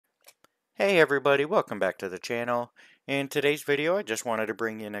Hey everybody, welcome back to the channel. In today's video, I just wanted to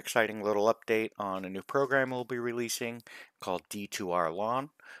bring you an exciting little update on a new program we'll be releasing called D2RLAN,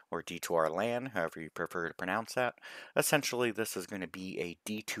 or D2RLAN, however you prefer to pronounce that. Essentially, this is going to be a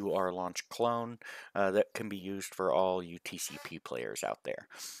D2R launch clone that can be used for all you TCP players out there.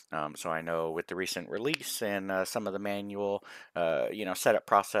 So I know with the recent release and some of the manual, setup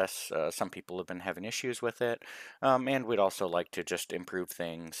process, some people have been having issues with it, and we'd also like to just improve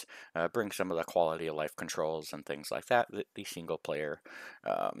things, bring some of the quality of life controls and things like that that the single player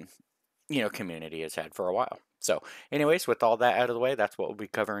um, community has had for a while. So anyways, with all that out of the way, that's what we'll be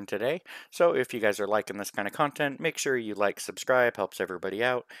covering today. So if you guys are liking this kind of content, make sure you like, subscribe, helps everybody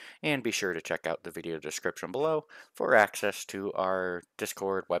out, and be sure to check out the video description below for access to our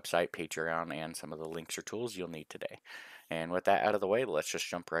Discord, website, Patreon, and some of the links or tools you'll need today. And with that out of the way, let's just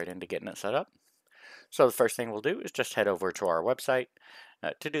jump right into getting it set up. So the first thing we'll do is just head over to our website.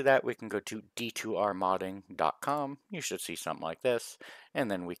 To do that, we can go to d2rmodding.com. You should see something like this.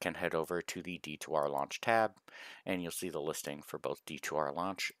 And then we can head over to the D2R Launch tab, and you'll see the listing for both D2R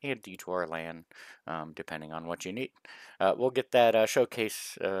Launch and D2R LAN, depending on what you need. We'll get that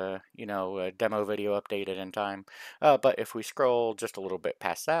showcase, demo video updated in time. But if we scroll just a little bit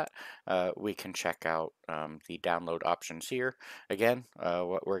past that, we can check out the download options here. Again,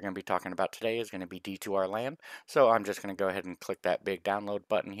 what we're going to be talking about today is going to be D2R LAN. So I'm just going to go ahead and click that big download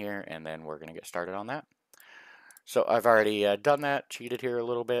button here, and then we're going to get started on that. So I've already done that, cheated here a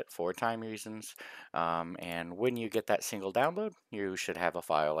little bit for time reasons. And when you get that single download, you should have a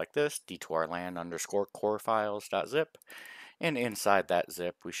file like this, d2rlan underscore core files.zip. And inside that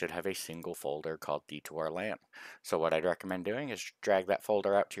zip, we should have a single folder called D2RLAN. So what I'd recommend doing is drag that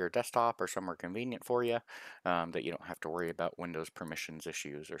folder out to your desktop or somewhere convenient for you that you don't have to worry about Windows permissions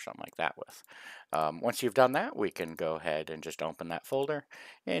issues or something like that with. Once you've done that, we can go ahead and just open that folder,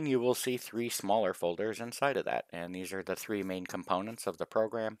 and you will see three smaller folders inside of that. And these are the three main components of the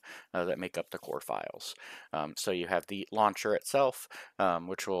program that make up the core files. So you have the launcher itself,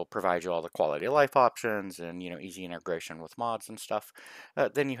 which will provide you all the quality of life options and easy integration with mods and stuff.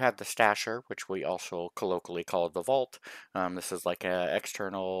 Then you have the stasher, which we also colloquially call the vault. This is like an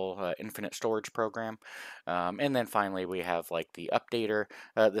external infinite storage program. And then finally we have like the updater.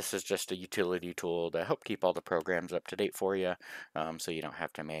 This is just a utility tool to help keep all the programs up to date for you, so you don't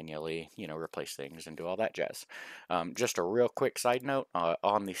have to manually replace things and do all that jazz. Just a real quick side note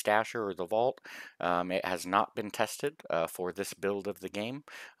on the stasher or the vault. It has not been tested for this build of the game,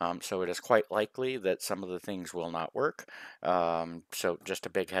 so it is quite likely that some of the things will not work. So just a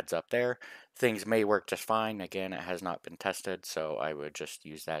big heads up there. Things may work just fine. Again, it has not been tested, so I would just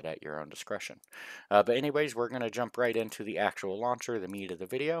use that at your own discretion. But anyways, we're going to jump right into the actual launcher, the meat of the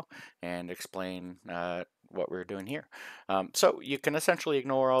video, and explain what we're doing here. So you can essentially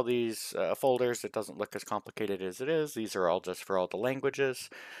ignore all these folders. It doesn't look as complicated as it is. These are all just for all the languages,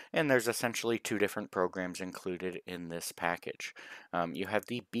 and there's essentially two different programs included in this package. You have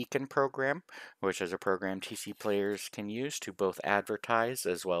the Beacon program, which is a program TC players can use to both advertise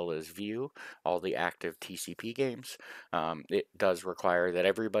as well as view all the active TCP games. It does require that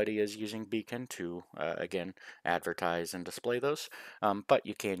everybody is using Beacon to, again, advertise and display those, but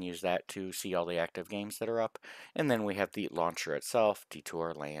you can use that to see all the active games that are up. And then we have the launcher itself,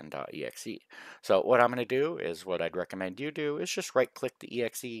 d2rlan.exe. So what I'm going to do is what I'd recommend you do is just right click the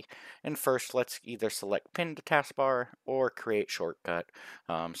exe, and first let's either select pin to taskbar or create shortcut,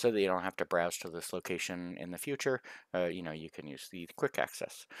 so that you don't have to browse to this location in the future. You can use the quick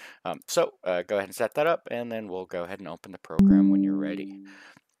access. So go ahead and set that up, and then we'll go ahead and open the program when you're ready.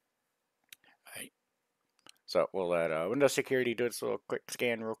 Right. So we'll let Windows Security do its little quick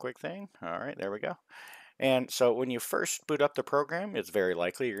scan real quick thing. All right, there we go. And so when you first boot up the program, it's very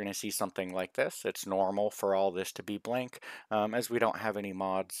likely you're going to see something like this. It's normal for all this to be blank, as we don't have any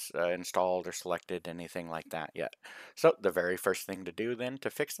mods installed or selected, anything like that yet. So the very first thing to do then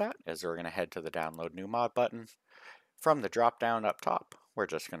to fix that is we're going to head to the Download New Mod button. From the drop down up top, we're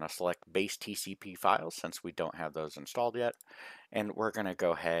just going to select base TCP files since we don't have those installed yet, and we're going to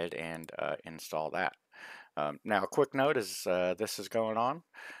go ahead and install that. Now, a quick note as this is going on,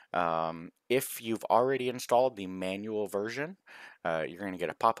 if you've already installed the manual version, you're going to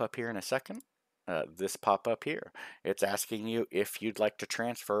get a pop-up here in a second. This pop-up here. It's asking you if you'd like to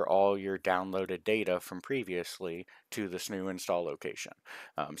transfer all your downloaded data from previously to this new install location.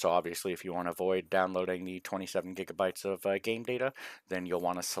 So obviously if you want to avoid downloading the 27 gigabytes of game data, then you'll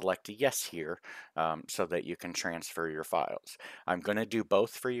want to select yes here, so that you can transfer your files. I'm going to do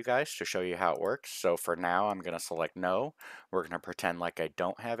both for you guys to show you how it works. So for now, I'm going to select no. We're going to pretend like I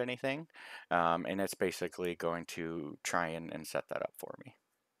don't have anything, and it's basically going to try and set that up for me.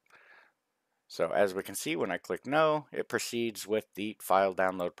 So as we can see, when I click no, it proceeds with the file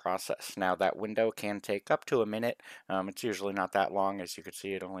download process. Now that window can take up to a minute. It's usually not that long. As you can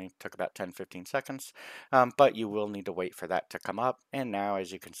see, it only took about 10-15 seconds, but you will need to wait for that to come up. And now,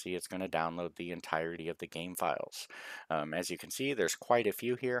 as you can see, it's going to download the entirety of the game files. As you can see, there's quite a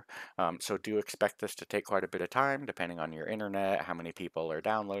few here, so do expect this to take quite a bit of time, depending on your internet, how many people are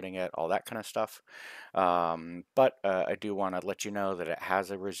downloading it, all that kind of stuff. But I do want to let you know that it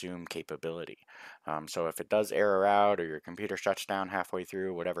has a resume capability. So if it does error out or your computer shuts down halfway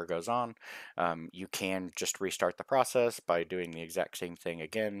through, whatever goes on, you can just restart the process by doing the exact same thing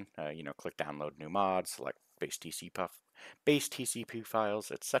again. Click download new mods, select base TCP files,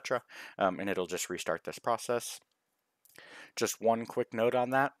 etc., and it'll just restart this process. Just one quick note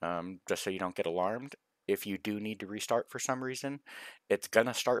on that, just so you don't get alarmed. If you do need to restart for some reason, it's going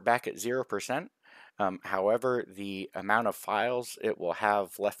to start back at 0%. However, the amount of files it will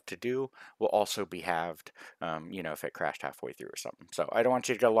have left to do will also be halved, if it crashed halfway through or something. So I don't want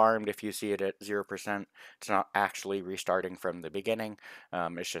you to get alarmed if you see it at 0%. It's not actually restarting from the beginning.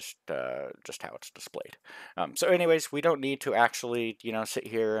 It's just how it's displayed. So anyways, we don't need to actually, sit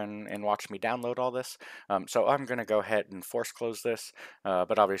here and watch me download all this. So I'm going to go ahead and force close this,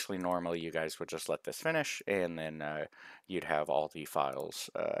 but obviously normally you guys would just let this finish, and then you'd have all the files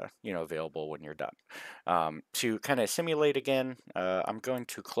available when you're done. To kind of simulate again, I'm going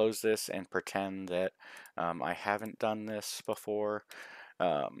to close this and pretend that I haven't done this before,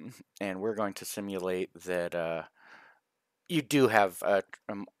 and we're going to simulate that you do have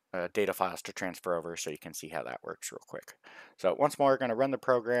data files to transfer over, so you can see how that works real quick. So once more, we're going to run the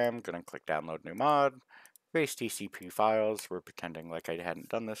program, going to click download new mod, base TCP files. We're pretending like I hadn't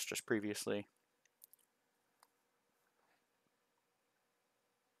done this just previously.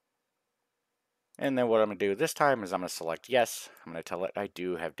 And then what I'm going to do this time is I'm going to select yes. I'm going to tell it I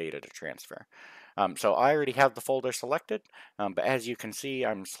do have data to transfer. So I already have the folder selected, but as you can see,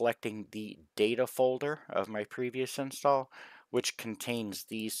 I'm selecting the data folder of my previous install, which contains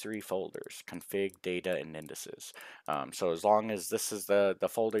these three folders: config, data, and indices. So as long as this is the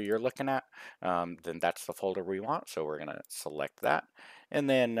folder you're looking at, then that's the folder we want. So we're going to select that. And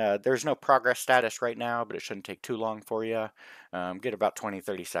then there's no progress status right now, but it shouldn't take too long for you. Get about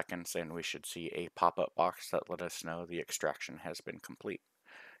 20-30 seconds, and we should see a pop-up box that let us know the extraction has been complete.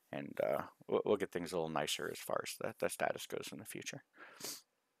 And we'll get things a little nicer as far as the status goes in the future.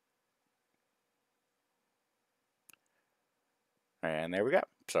 And there we go.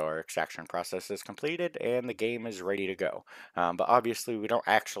 So our extraction process is completed and the game is ready to go. But obviously we don't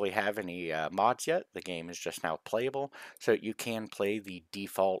actually have any mods yet. The game is just now playable. So you can play the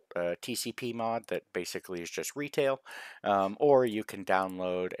default TCP mod that basically is just retail. Or you can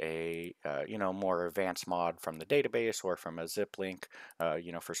download a more advanced mod from the database or from a zip link,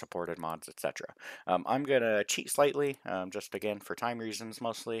 for supported mods, etc. I'm going to cheat slightly, just again for time reasons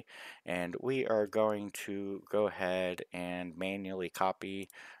mostly. And we are going to go ahead and manually copy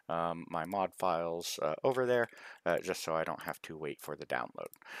my mod files over there, just so I don't have to wait for the download.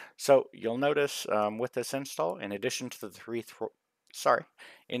 So you'll notice with this install, in addition to the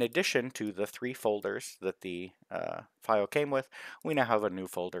in addition to the three folders that the file came with, we now have a new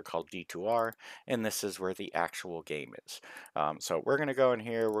folder called D2R, and this is where the actual game is. So we're going to go in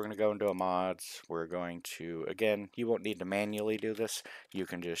here, we're going to go into a mods, we're going to, again, you won't need to manually do this, you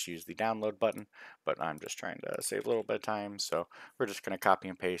can just use the download button, but I'm just trying to save a little bit of time, so we're just going to copy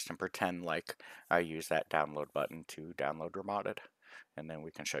and paste and pretend like I use that download button to download Remodded, and then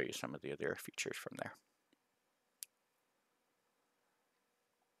we can show you some of the other features from there.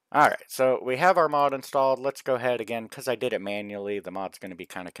 Alright, so we have our mod installed. Let's go ahead again, because I did it manually, the mod's going to be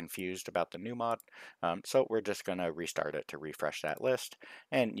kind of confused about the new mod. So we're just going to restart it to refresh that list,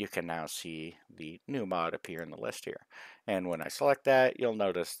 and you can now see the new mod appear in the list here. And when I select that, you'll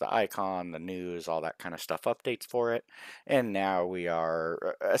notice the icon, the news, all that kind of stuff updates for it. And now we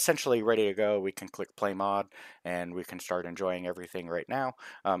are essentially ready to go. We can click play mod, and we can start enjoying everything right now.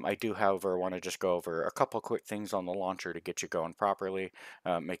 I do, however, want to just go over a couple quick things on the launcher to get you going properly.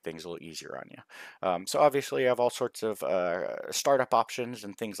 Make things a little easier on you. So obviously you have all sorts of startup options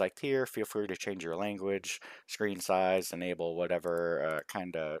and things like here. Feel free to change your language, screen size, enable whatever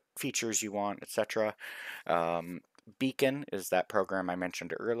kind of features you want, etc. Beacon is that program I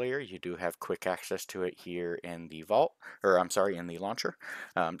mentioned earlier. You do have quick access to it here in the vault, or I'm sorry, in the launcher.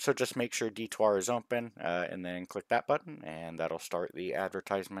 So just make sure D2R is open and then click that button, and that'll start the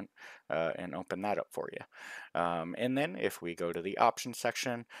advertisement and open that up for you. And then if we go to the options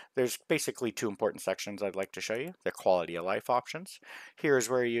section, there's basically two important sections I'd like to show you. The quality of life options. Here's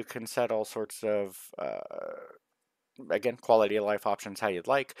where you can set all sorts of again, quality of life options how you'd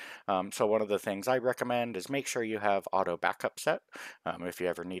like. So one of the things I recommend is make sure you have auto backup set. If you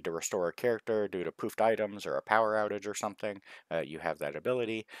ever need to restore a character due to poofed items or a power outage or something, you have that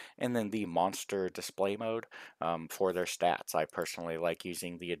ability. And then the monster display mode for their stats. I personally like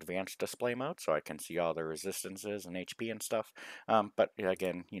using the advanced display mode so I can see all the resistances and HP and stuff. But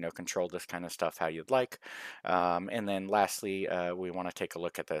again, control this kind of stuff how you'd like. And then lastly, we want to take a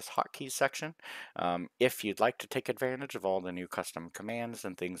look at this hotkeys section. If you'd like to take advantage of all the new custom commands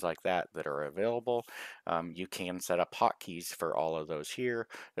and things like that that are available, you can set up hotkeys for all of those here,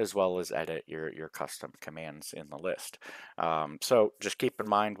 as well as edit your custom commands in the list. So just keep in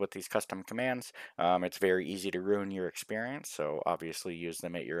mind with these custom commands, it's very easy to ruin your experience, so obviously use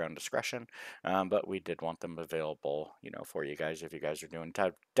them at your own discretion, but we did want them available, for you guys if you guys are doing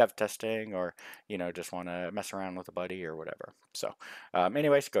dev testing or, just want to mess around with a buddy or whatever. So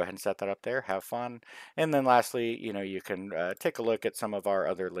anyways, go ahead and set that up there, have fun. And then lastly, you can take a look at some of our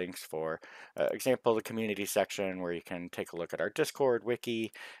other links for example, the community section where you can take a look at our Discord,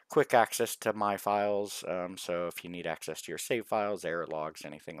 wiki, quick access to my files. So if you need access to your save files, error logs,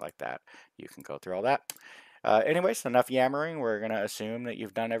 anything like that, you can go through all that. Anyways, enough yammering. We're going to assume that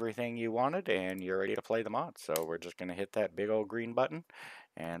you've done everything you wanted and you're ready to play the mod. So we're just going to hit that big old green button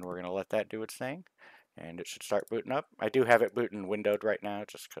and we're going to let that do its thing. And it should start booting up. I do have it booting windowed right now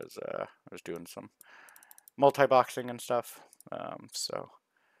just because I was doing some multi-boxing and stuff. So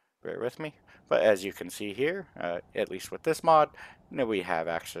bear with me. But as you can see here, at least with this mod, we have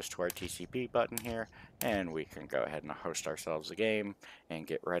access to our TCP button here, and we can go ahead and host ourselves a game and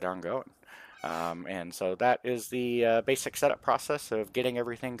get right on going. And so that is the basic setup process of getting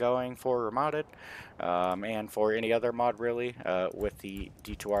everything going for Remodded and for any other mod really with the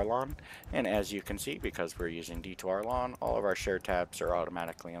D2RLAN. And as you can see, because we're using D2RLAN, all of our share tabs are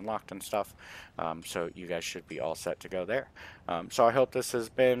automatically unlocked and stuff. So you guys should be all set to go there. So I hope this has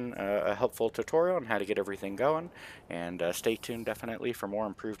been a helpful tutorial on how to get everything going, and stay tuned definitely for more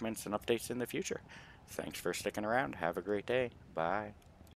improvements and updates in the future. Thanks for sticking around. Have a great day. Bye.